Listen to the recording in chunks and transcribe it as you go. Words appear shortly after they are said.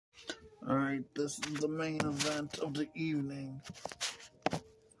Alright, this is the main event of the evening.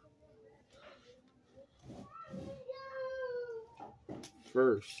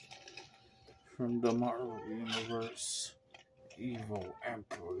 First, from the Marvel Universe, Evil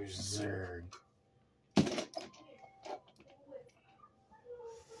Emperor Zurg.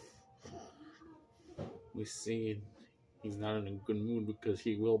 We see he's not in a good mood because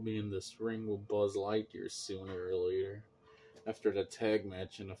he will be in this ring with Buzz Lightyear sooner or later, after the tag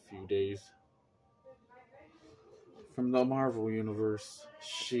match in a few days. From the Marvel Universe,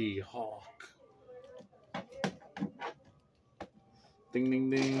 She-Hulk. Ding ding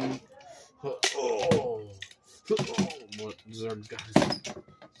ding. Oh, what Zurg's got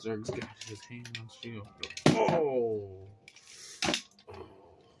his hand on She-Hulk.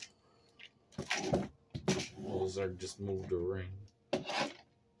 Well, Zurg just moved the ring.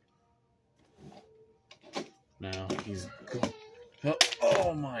 Now he's going.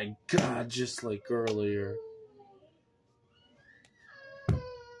 Oh my God! Just like earlier.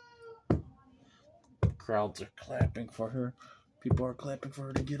 Crowds are clapping for her. People are clapping for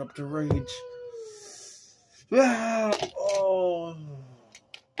her to get up to rage. Ah! Oh!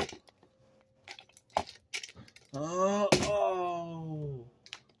 Oh!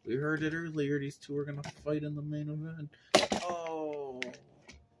 We heard it earlier. These two are gonna fight in the main event. Oh!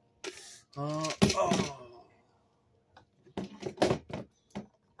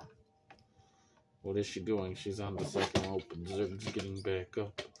 What is she doing? She's on the second rope, and Zurg's getting back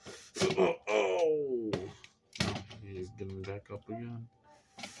up. Oh! He's getting back up again.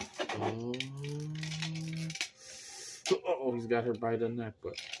 Oh, he's got her by the neck,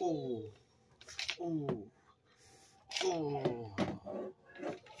 but oh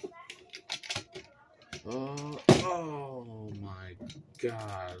my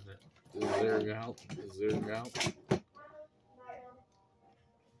God! Is Zurg out? Is Zurg out?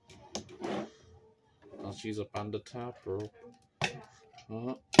 Oh, she's up on the top rope.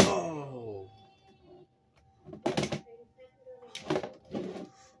 Oh!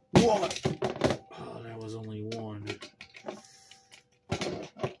 What? Oh, that was only one.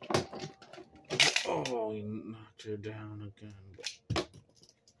 Oh, he knocked her down again.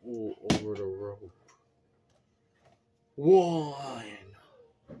 Oh, over the rope. 1,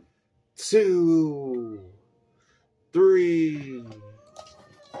 2, 3,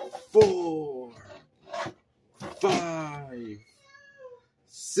 4, 5,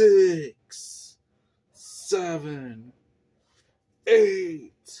 6, 7,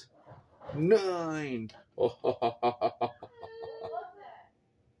 8, 9.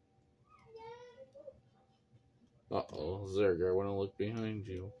 Uh-oh, Zurg, I want to look behind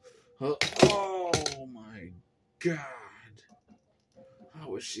you. Oh my God.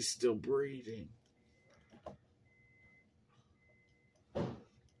 How is she still breathing?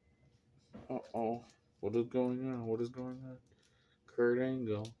 Uh-oh. What is going on? What is going on? Kurt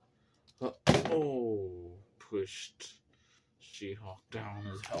Angle. Pushed She-Hulk down,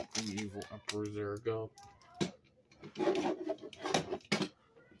 is helping Evil Emperor Zurg up.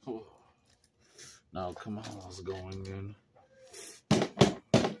 Oh. Now Kamala's going in.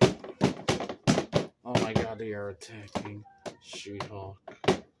 Oh my God, they are attacking She-Hulk.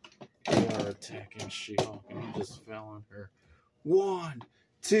 They are attacking She-Hulk, and he just fell on her. 1,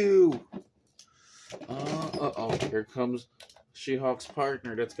 2. Here comes She-Hulk's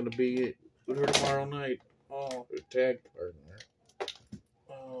partner. That's gonna be it with her tomorrow night. Oh, her tag partner.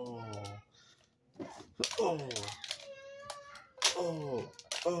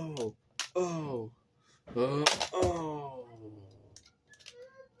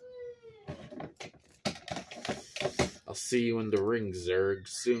 I'll see you in the ring, Zurg,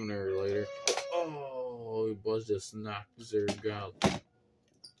 sooner or later. Oh, he was just knocked Zurg out.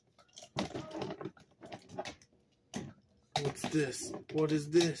 What's this? What is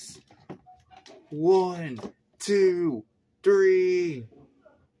this? 1, 2, 3.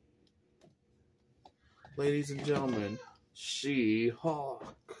 Ladies and gentlemen,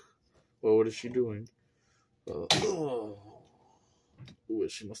 She-Hulk. Well, what is she doing?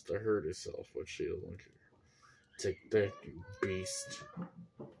 She must have hurt herself. What she doing here? Take that, you beast.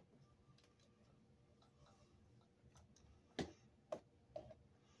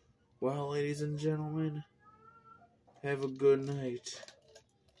 Well, ladies and gentlemen, have a good night.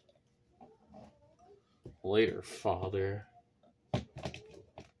 Later, father.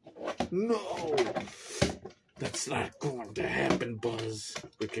 No! That's not going to happen, Buzz.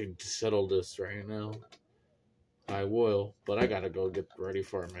 We can settle this right now. I will, but I gotta go get ready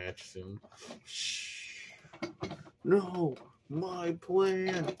for a match soon. Shh. No! My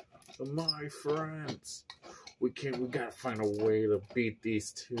plan! My friends! We gotta find a way to beat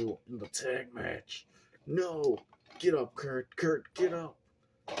these two in the tag match. No! Get up, Kurt. Kurt, get up.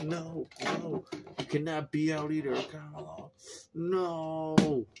 No, no. You cannot be out either, Carmelo.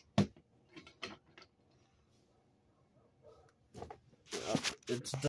 No! It's done.